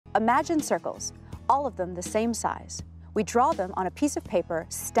Imagine circles, all of them the same size. We draw them on a piece of paper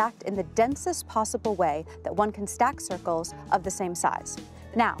stacked in the densest possible way that one can stack circles of the same size.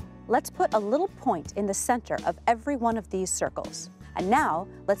 Now, let's put a little point in the center of every one of these circles. And now,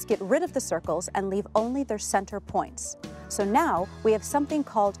 let's get rid of the circles and leave only their center points. So now, we have something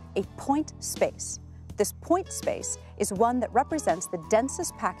called a point space. This point space is one that represents the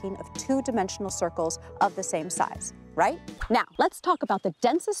densest packing of two-dimensional circles of the same size, right? Now, let's talk about the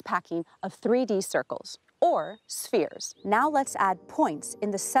densest packing of 3D circles, or spheres. Now let's add points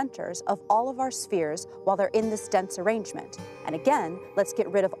in the centers of all of our spheres while they're in this dense arrangement. And again, let's get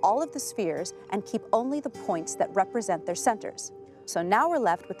rid of all of the spheres and keep only the points that represent their centers. So now we're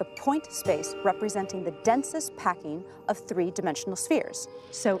left with the point space representing the densest packing of three-dimensional spheres.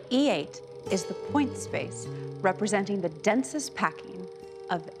 So E8 is the point space representing the densest packing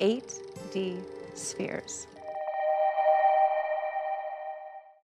of 8D spheres.